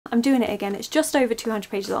I'm doing it again. It's just over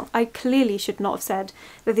 200 pages long. I clearly should not have said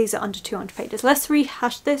that these are under 200 pages. Let's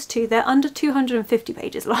rehash this too. They're under 250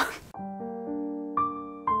 pages long.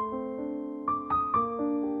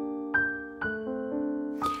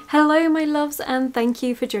 Hello my loves, and thank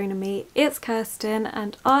you for joining me. It's Kirsten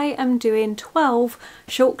and I am doing 12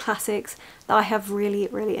 short classics that I have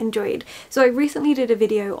really enjoyed. So I recently did a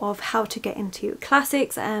video of how to get into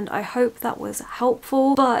classics and I hope that was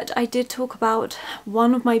helpful, but I did talk about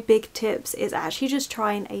one of my big tips is actually just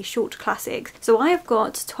trying a short classic. So I have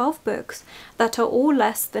got 12 books that are all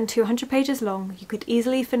less than 200 pages long. You could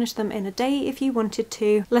easily finish them in a day if you wanted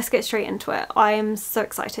to. Let's get straight into it. I am so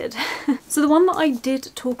excited. So the one that I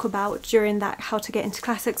did talk about during that how to get into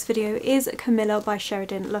classics video is Camilla by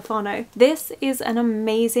Sheridan Le Fanu. This is an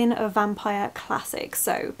amazing vampire classic,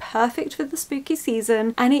 so perfect for the spooky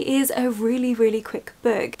season, and it is a really quick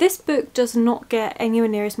book. This book does not get anywhere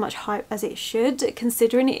near as much hype as it should,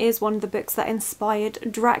 considering it is one of the books that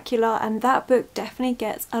inspired Dracula, and that book definitely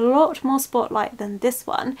gets a lot more spotlight than this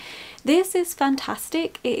one. This is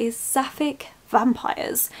fantastic. It is sapphic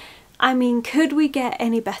vampires. I mean, could we get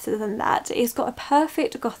any better than that? It's got a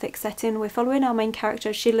perfect gothic setting. We're following our main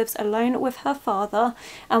character. She lives alone with her father,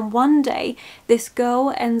 and one day this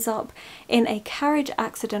girl ends up in a carriage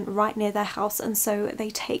accident right near their house, and so they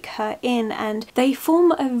take her in and they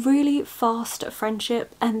form a really fast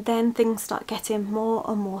friendship, and then things start getting more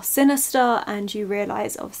and more sinister and you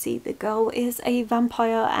realise obviously the girl is a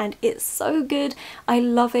vampire, and it's so good. I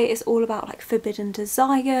love it. It's all about like forbidden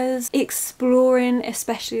desires, exploring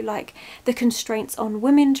especially like the constraints on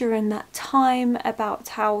women during that time, about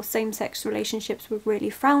how same-sex relationships were really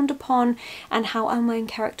frowned upon, and how our main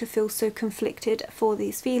character feels so conflicted for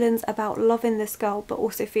these feelings about loving this girl but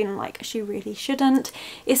also feeling like she really shouldn't.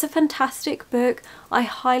 It's a fantastic book. I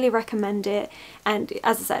highly recommend it, and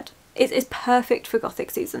as I said, it is perfect for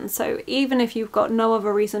gothic season, so even if you've got no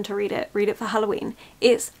other reason to read it for Halloween.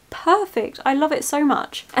 It's perfect. I love it so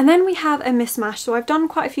much. And then we have a mishmash. So I've done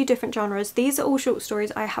quite a few different genres. These are all short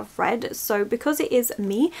stories I have read, so because it is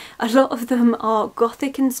me, a lot of them are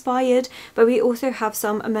gothic inspired, but we also have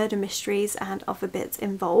some murder mysteries and other bits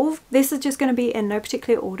involved. This is just going to be in no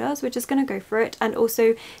particular order, so we're just going to go for it. And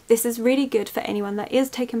also this is really good for anyone that is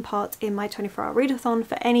taking part in my 24-hour readathon,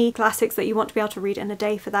 for any classics that you want to be able to read in a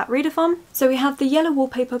day for that readathon. So we have The Yellow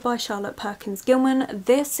Wallpaper by Charlotte Perkins Gilman.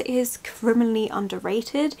 This is criminally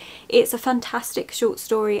underrated. It's a fantastic short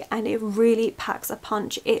story and it really packs a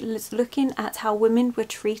punch. It is looking at how women were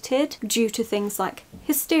treated due to things like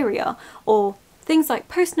hysteria or things like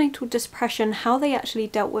postnatal depression, how they actually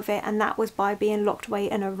dealt with it, and that was by being locked away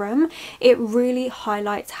in a room. It really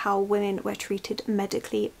highlights how women were treated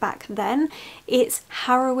medically back then. It's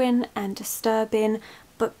harrowing and disturbing,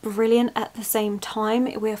 but brilliant at the same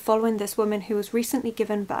time. We're following this woman who was recently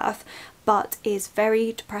given birth but is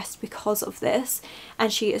very depressed because of this,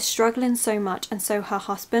 and she is struggling so much, and so her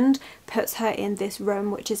husband puts her in this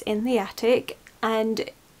room which is in the attic,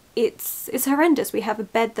 and it's horrendous. We have a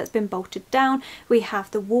bed that's been bolted down, we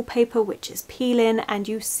have the wallpaper which is peeling, and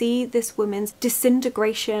you see this woman's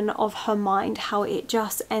disintegration of her mind, how it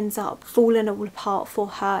just ends up falling all apart for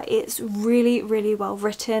her. It's really well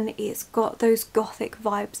written. It's got those gothic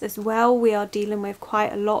vibes as well. We are dealing with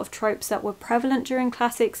quite a lot of tropes that were prevalent during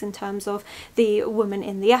classics in terms of the woman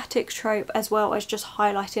in the attic trope, as well as just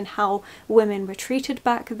highlighting how women were treated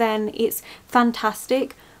back then. It's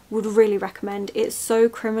fantastic. Would really recommend. It's so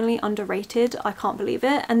criminally underrated, I can't believe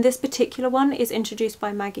it. And this particular one is introduced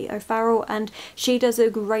by Maggie O'Farrell, and she does a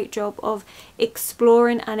great job of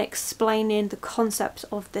exploring and explaining the concept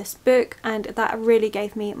of this book, and that really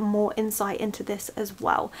gave me more insight into this as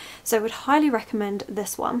well. So I would highly recommend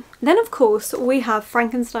this one. Then of course we have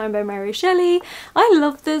Frankenstein by Mary Shelley. I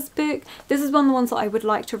love this book. This is one of the ones that I would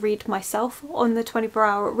like to read myself on the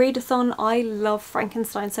 24-hour readathon. I love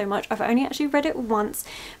Frankenstein so much. I've only actually read it once,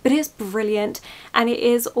 but it's brilliant, and it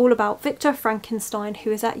is all about Victor Frankenstein,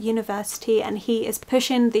 who is at university and he is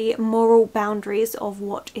pushing the moral boundaries of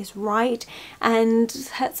what is right, and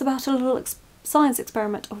it's about a little science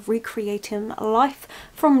experiment of recreating life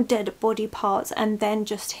from dead body parts, and then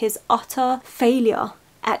just his utter failure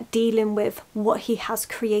at dealing with what he has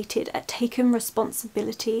created, at taking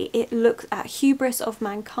responsibility. It looks at hubris of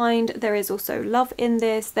mankind. There is also love in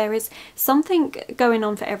this. There is something going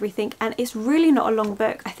on for everything, and it's really not a long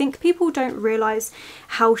book. I think people don't realise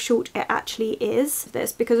how short it actually is,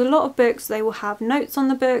 this, because a lot of books, they will have notes on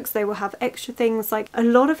the books, they will have extra things, like a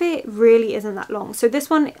lot of it really isn't that long. So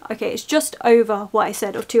this one, okay, it's just over what I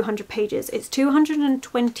said of 200 pages. It's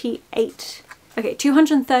 228, okay,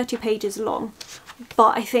 230 pages long.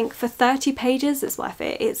 but I think for 30 pages it's worth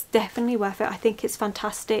it. It's definitely worth it. I think it's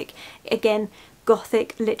fantastic. Again,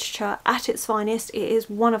 Gothic literature at its finest. It is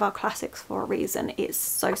one of our classics for a reason. It's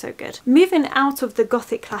so, so good. Moving out of the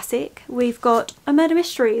Gothic classic, we've got a murder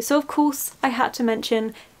mystery. So of course I had to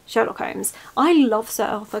mention Sherlock Holmes. I love Sir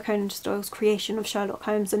Arthur Conan Doyle's creation of Sherlock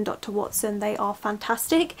Holmes and Dr. Watson. They are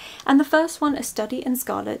fantastic. And the first one, A Study in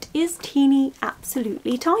Scarlet, is teeny,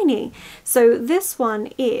 absolutely tiny. So this one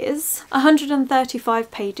is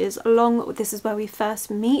 135 pages long. This is where we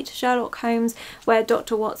first meet Sherlock Holmes, where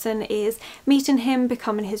Dr. Watson is meeting him,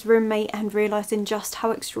 becoming his roommate, and realising just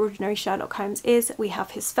how extraordinary Sherlock Holmes is. We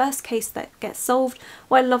have his first case that gets solved.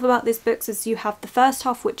 What I love about these books is you have the first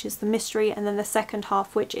half, which is the mystery, and then the second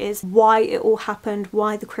half, which is why it all happened,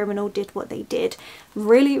 why the criminal did what they did.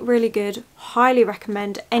 Really, really good. Highly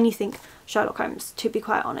recommend anything Sherlock Holmes, to be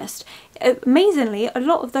quite honest. Amazingly, a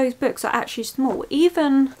lot of those books are actually small.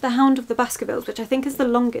 Even The Hound of the Baskervilles, which I think is the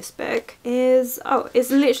longest book, is, oh, it's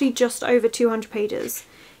literally just over 200 pages.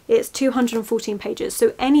 It's 214 pages.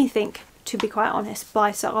 So anything, to be quite honest,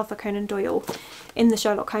 by Sir Arthur Conan Doyle in the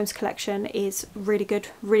Sherlock Holmes collection is really good,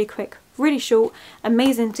 really quick, really short,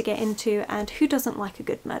 amazing to get into, and who doesn't like a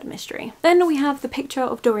good murder mystery? Then we have The Picture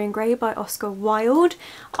of Dorian Gray by Oscar Wilde.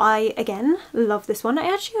 I, again, love this one.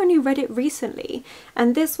 I actually only read it recently,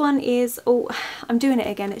 and this one is, oh, I'm doing it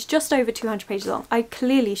again, it's just over 200 pages long. I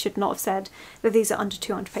clearly should not have said that these are under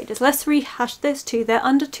 200 pages. Let's rehash this too. They're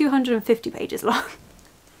under 250 pages long.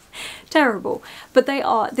 Terrible, but they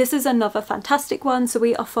are. This is another fantastic one. So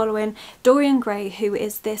we are following Dorian Gray, who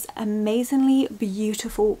is this amazingly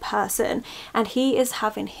beautiful person, and he is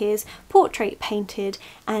having his portrait painted,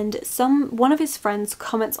 and one of his friends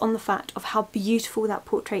comments on the fact of how beautiful that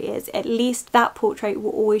portrait is. At least that portrait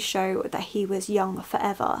will always show that he was young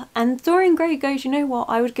forever. And Dorian Gray goes, you know what,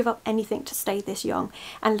 I would give up anything to stay this young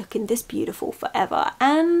and looking this beautiful forever.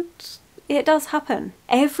 And it does happen.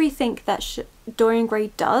 Everything that Dorian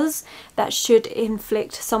Gray does that should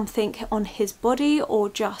inflict something on his body, or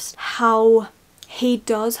just how he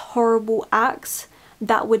does horrible acts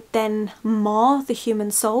that would then mar the human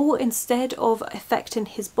soul, instead of affecting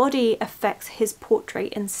his body, affects his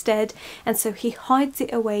portrait instead. And so he hides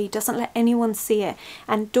it away, doesn't let anyone see it.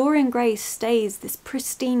 And Dorian Gray stays this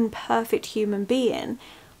pristine, perfect human being,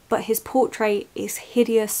 but his portrait is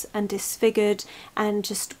hideous and disfigured and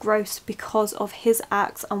just gross because of his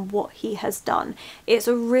acts and what he has done. It's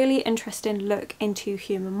a really interesting look into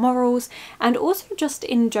human morals, and also just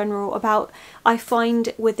in general about, I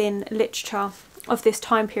find within literature of this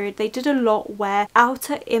time period, they did a lot where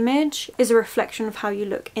outer image is a reflection of how you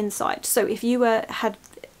look inside. So if you had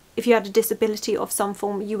a disability of some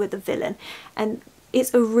form, you were the villain, and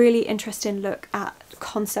it's a really interesting look at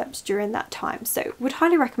concepts during that time. So would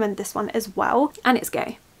highly recommend this one as well. And it's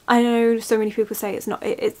gay. I know so many people say it's not,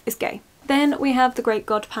 it's gay. Then we have The Great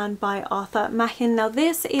God Pan by Arthur Machen. Now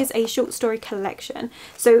this is a short story collection.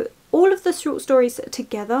 So all of the short stories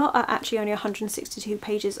together are actually only 162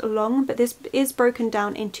 pages long, but this is broken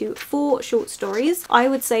down into 4 short stories. I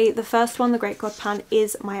would say the first one, The Great God Pan,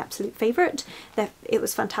 is my absolute favourite. It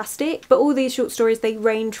was fantastic, but all these short stories, they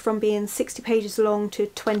range from being 60 pages long to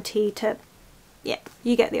 20 to, yeah,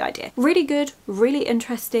 you get the idea. Really good, really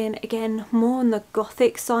interesting. Again, more on the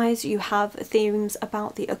gothic side. You have themes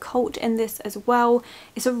about the occult in this as well.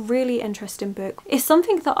 It's a really interesting book. It's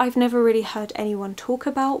something that I've never really heard anyone talk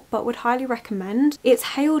about, but would highly recommend.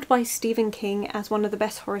 It's hailed by Stephen King as one of the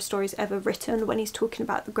best horror stories ever written when he's talking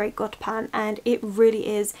about The Great God Pan, and it really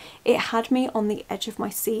is. It had me on the edge of my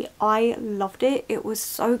seat. I loved it. It was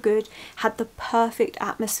so good. Had the perfect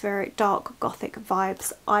atmospheric dark gothic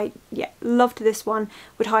vibes. Yeah, loved this one.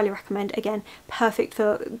 Would highly recommend. Again, perfect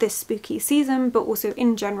for this spooky season, but also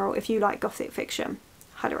in general if you like gothic fiction.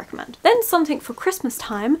 Highly recommend. Then something for Christmas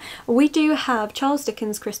time, we do have Charles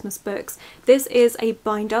Dickens Christmas books. This is a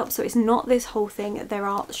bind up, so it's not this whole thing. There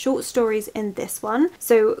are short stories in this one.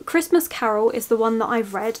 So Christmas Carol is the one that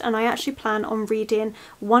I've read, and I actually plan on reading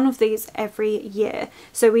one of these every year.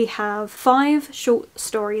 So we have 5 short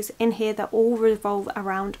stories in here that all revolve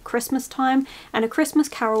around Christmas time, and A Christmas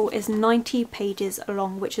Carol is 90 pages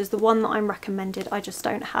long, which is the one that I'm recommended. I just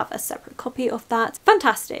don't have a separate copy of that.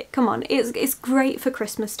 Fantastic. Come on, it's great for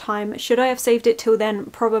Christmas time. Should I have saved it till then?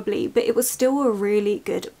 Probably, but it was still a really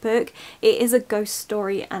good book. It is a ghost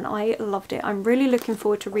story and I loved it. I'm really looking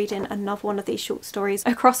forward to reading another one of these short stories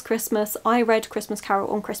across Christmas. I read Christmas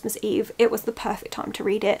Carol on Christmas Eve. It was the perfect time to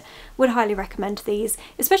read it. Would highly recommend these,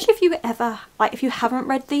 especially if you if you haven't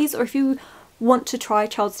read these, or if you want to try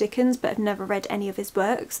Charles Dickens but have never read any of his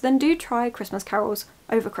works, then do try Christmas Carols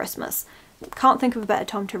over Christmas. can't think of a better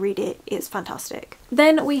time to read it. It's fantastic.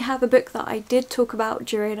 Then we have a book that I did talk about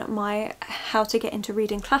during my How to Get Into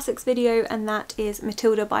Reading Classics video, and that is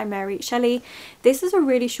Matilda by Mary Shelley. This is a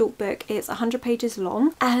really short book. It's 100 pages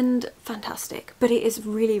long and fantastic, but it is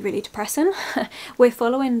really, really depressing. We're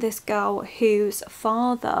following this girl whose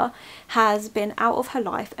father has been out of her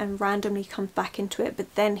life and randomly comes back into it,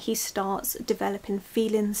 but then he starts developing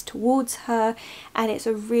feelings towards her, and it's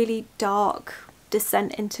a really dark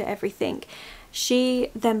descent into everything.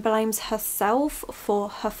 She then blames herself for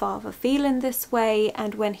her father feeling this way,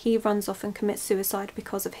 and when he runs off and commits suicide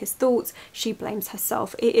because of his thoughts, she blames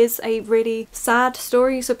herself. It is a really sad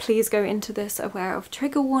story, so please go into this aware of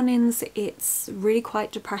trigger warnings. It's really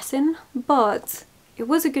quite depressing, but it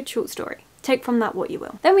was a good short story. Take from that what you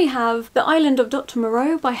will. Then we have The Island of Dr.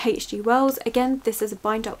 Moreau by H.G. Wells. Again, this is a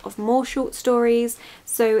bind up of more short stories.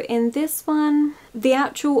 So in this one, the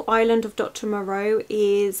actual Island of Dr. Moreau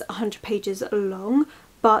is 100 pages long,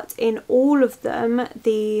 but in all of them,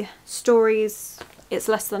 the stories, it's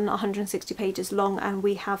less than 160 pages long, and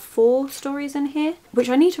we have 4 stories in here, which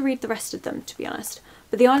I need to read the rest of them, to be honest.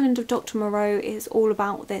 But The Island of Dr. Moreau is all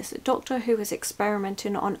about this doctor who is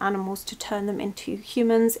experimenting on animals to turn them into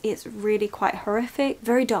humans. It's really quite horrific,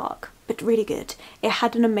 very dark, but really good. It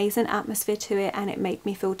had an amazing atmosphere to it, and it made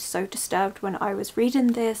me feel so disturbed when I was reading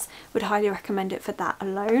this. Would highly recommend it for that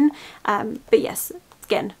alone. But yes,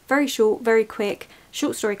 again, very short, very quick.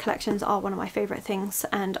 Short story collections are one of my favourite things,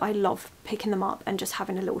 and I love picking them up and just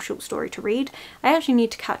having a little short story to read. I actually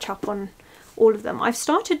need to catch up on all of them. I've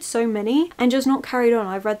started so many and just not carried on.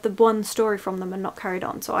 I've read the one story from them and not carried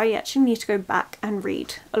on, so I actually need to go back and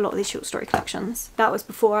read a lot of these short story collections. That was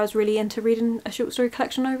before I was really into reading a short story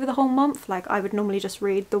collection over the whole month. Like, I would normally just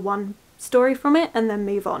read the one story from it and then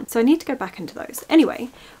move on. So I need to go back into those. Anyway,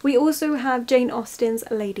 we also have Jane Austen's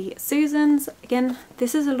Lady Susan's. Again,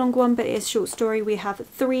 this is a long one, but it's short story. We have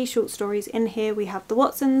 3 short stories in here. We have The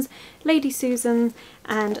Watsons, Lady Susan,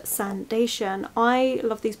 and Sandation. I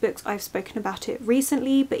love these books. I've spoken about it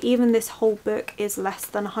recently, but even this whole book is less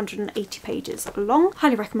than 180 pages long.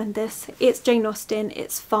 Highly recommend this. It's Jane Austen,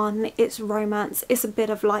 it's fun, it's romance, it's a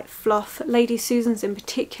bit of light fluff. Lady Susan's in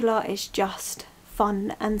particular is just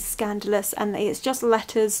fun and scandalous, and it's just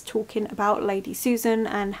letters talking about Lady Susan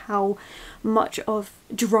and how much of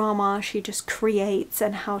drama she just creates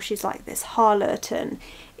and how she's like this harlot, and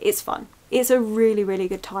it's fun. It's a really, really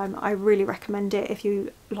good time. I really recommend it if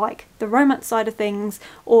you like the romance side of things,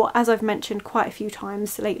 or, as I've mentioned quite a few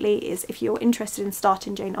times lately, is if you're interested in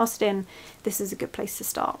starting Jane Austen, this is a good place to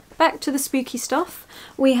start. Back to the spooky stuff,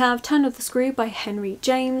 we have Turn of the Screw by Henry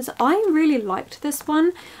James. I really liked this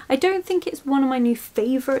one. I don't think it's one of my new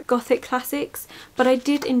favourite gothic classics, but I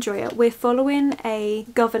did enjoy it. We're following a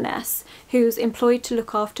governess who's employed to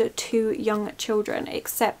look after 2 young children,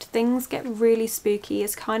 except things get really spooky.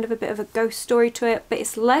 It's kind of a bit of a ghost story to it, but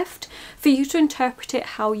it's left for you to interpret it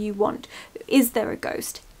how you want. Is there a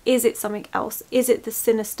ghost? Is it something else? Is it the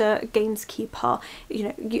sinister gamekeeper? You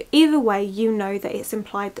know, either way, you know that it's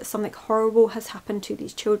implied that something horrible has happened to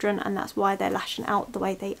these children, and that's why they're lashing out the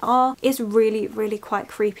way they are. It's really, really quite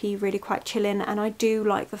creepy, really quite chilling, and I do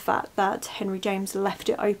like the fact that Henry James left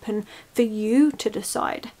it open for you to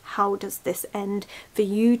decide. How does this end? For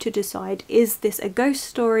you to decide, is this a ghost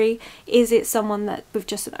story? Is it someone that with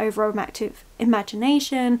just an overactive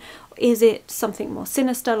imagination? Is it something more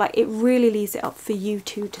sinister? Like, it really leaves it up for you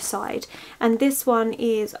to decide. And this one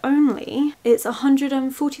is it's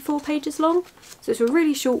 144 pages long, so it's a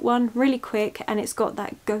really short one, really quick, and it's got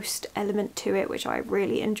that ghost element to it, which I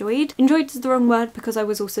really enjoyed. Enjoyed is the wrong word, because I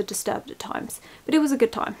was also disturbed at times, but it was a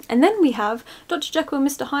good time. And then we have Dr. Jekyll and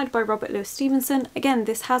Mr. Hyde by Robert Louis Stevenson. Again,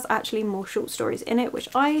 this has actually more short stories in it, which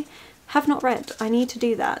I have not read. I need to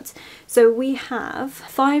do that. So we have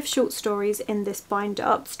 5 short stories in this bind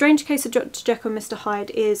up. Strange Case of Dr. Jekyll and Mr. Hyde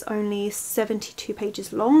is only 72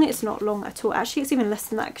 pages long. It's not long at all. Actually, it's even less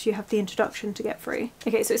than that because you have the introduction to get through.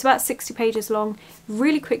 Okay, so it's about 60 pages long,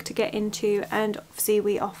 really quick to get into, and obviously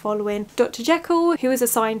we are following Dr. Jekyll, who is a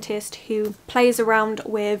scientist who plays around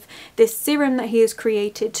with this serum that he has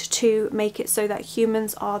created to make it so that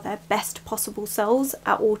humans are their best possible selves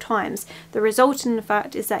at all times. The result in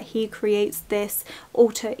fact is that he creates this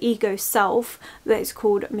alter ego self that is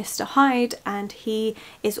called Mr. Hyde, and he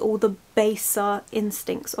is all the baser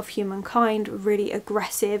instincts of humankind, really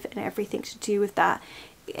aggressive and everything to do with that.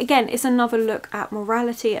 Again, it's another look at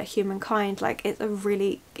morality, at humankind. Like, it's a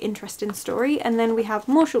really interesting story. And then we have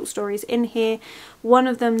more short stories in here. One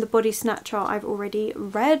of them, The Body Snatcher, I've already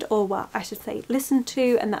read, or well, I should say listened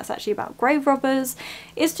to, and that's actually about grave robbers.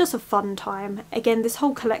 It's just a fun time. Again, this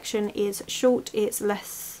whole collection is short. It's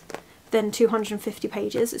less than 250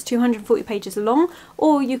 pages. It's 240 pages long,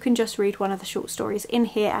 or you can just read one of the short stories in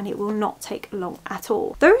here and it will not take long at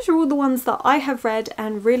all. Those are all the ones that I have read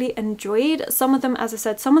and really enjoyed. Some of them, as I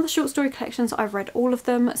said, some of the short story collections I've read all of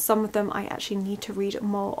them, some of them I actually need to read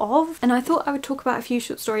more of. And I thought I would talk about a few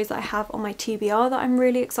short stories that I have on my TBR that I'm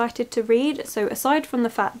really excited to read. So aside from the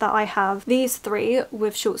fact that I have these 3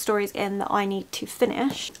 with short stories in that I need to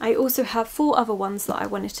finish, I also have 4 other ones that I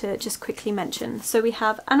wanted to just quickly mention. So we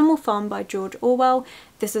have Animal Farm by George Orwell.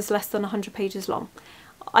 This is less than 100 pages long.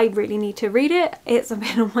 I really need to read it. It's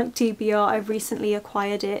been on my TBR. I recently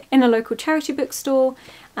acquired it in a local charity bookstore.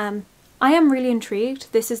 I am really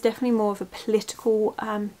intrigued. This is definitely more of a political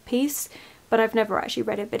piece, but I've never actually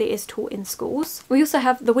read it, but it is taught in schools. We also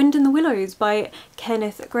have The Wind in the Willows by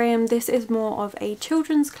Kenneth Grahame. This is more of a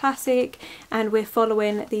children's classic, and we're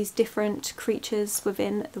following these different creatures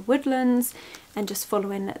within the woodlands and just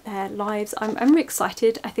following their lives. I'm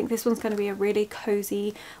excited. I think this one's going to be a really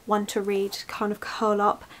cozy one to read, kind of curl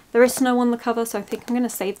up. There is snow on the cover, so I think I'm going to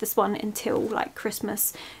save this one until like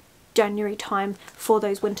Christmas, January time for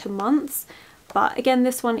those winter months. But again,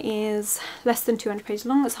 this one is less than 200 pages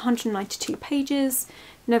long. It's 192 pages.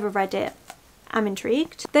 Never read it. I'm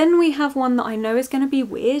intrigued. Then we have one that I know is going to be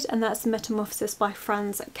weird, and that's Metamorphosis by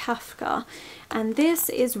Franz Kafka. And this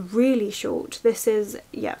is really short. This is,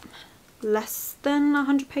 yeah, less than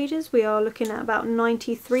 100 pages. We are looking at about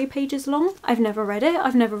 93 pages long. I've never read it.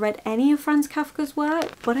 I've never read any of Franz Kafka's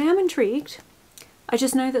work, but I am intrigued. I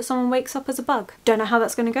just know that someone wakes up as a bug. Don't know how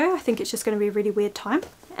that's going to go. I think it's just going to be a really weird time.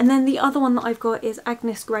 And then the other one that I've got is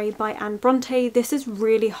Agnes Grey by Anne Bronte. This is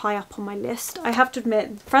really high up on my list. I have to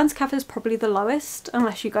admit, Franz Kafka is probably the lowest,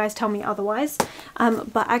 unless you guys tell me otherwise.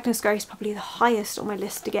 But Agnes Grey is probably the highest on my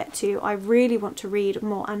list to get to. I really want to read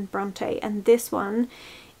more Anne Bronte, and this one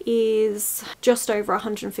is just over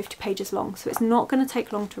 150 pages long, so it's not going to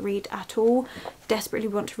take long to read at all. Desperately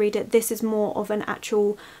want to read it. This is more of an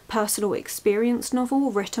actual personal experience novel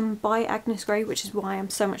written by Agnes Grey, which is why I'm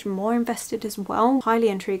so much more invested as well. Highly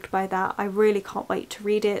intrigued by that. I really can't wait to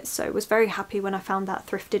read it, so I was very happy when I found that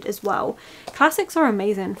thrifted as well. Classics are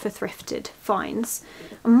amazing for thrifted finds.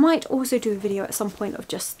 I might also do a video at some point of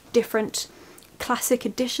just different classic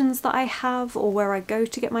editions that I have, or where I go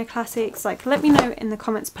to get my classics. Like, let me know in the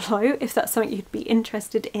comments below if that's something you'd be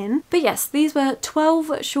interested in. But yes, these were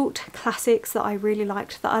 12 short classics that I really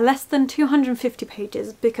liked that are less than 250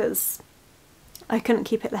 pages, because I couldn't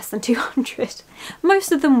keep it less than 200.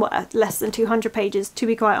 Most of them were less than 200 pages, to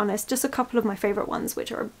be quite honest. Just a couple of my favourite ones,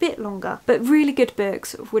 which are a bit longer, but really good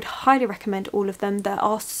books. Would highly recommend all of them. There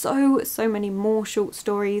are so many more short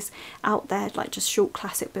stories out there, like just short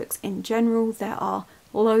classic books in general. There are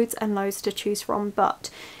loads and loads to choose from, but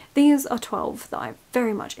these are 12 that I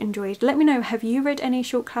very much enjoyed. Let me know, have you read any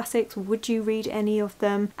short classics? Would you read any of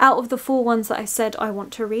them? Out of the 4 ones that I said I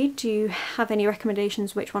want to read, do you have any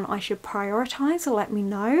recommendations which one I should prioritise? Let me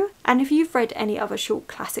know. And if you've read any other short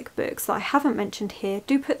classic books that I haven't mentioned here,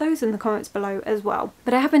 do put those in the comments below as well.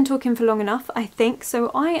 But I have been talking for long enough, I think,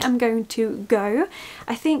 so I am going to go.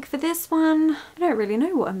 I think for this one, I don't really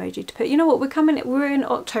know what emoji to put. You know what, we're in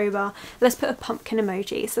October. Let's put a pumpkin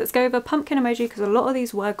emoji. So let's go over pumpkin emoji, because a lot of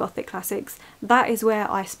these were Gothic classics. That is where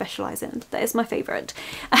I specialise in. That is my favourite.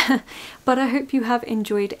 But I hope you have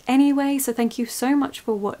enjoyed anyway, so thank you so much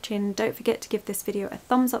for watching. Don't forget to give this video a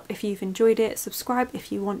thumbs up if you've enjoyed it, subscribe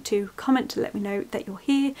if you want to, comment to let me know that you're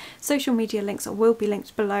here, social media links will be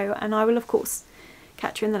linked below, and I will of course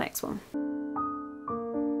catch you in the next one.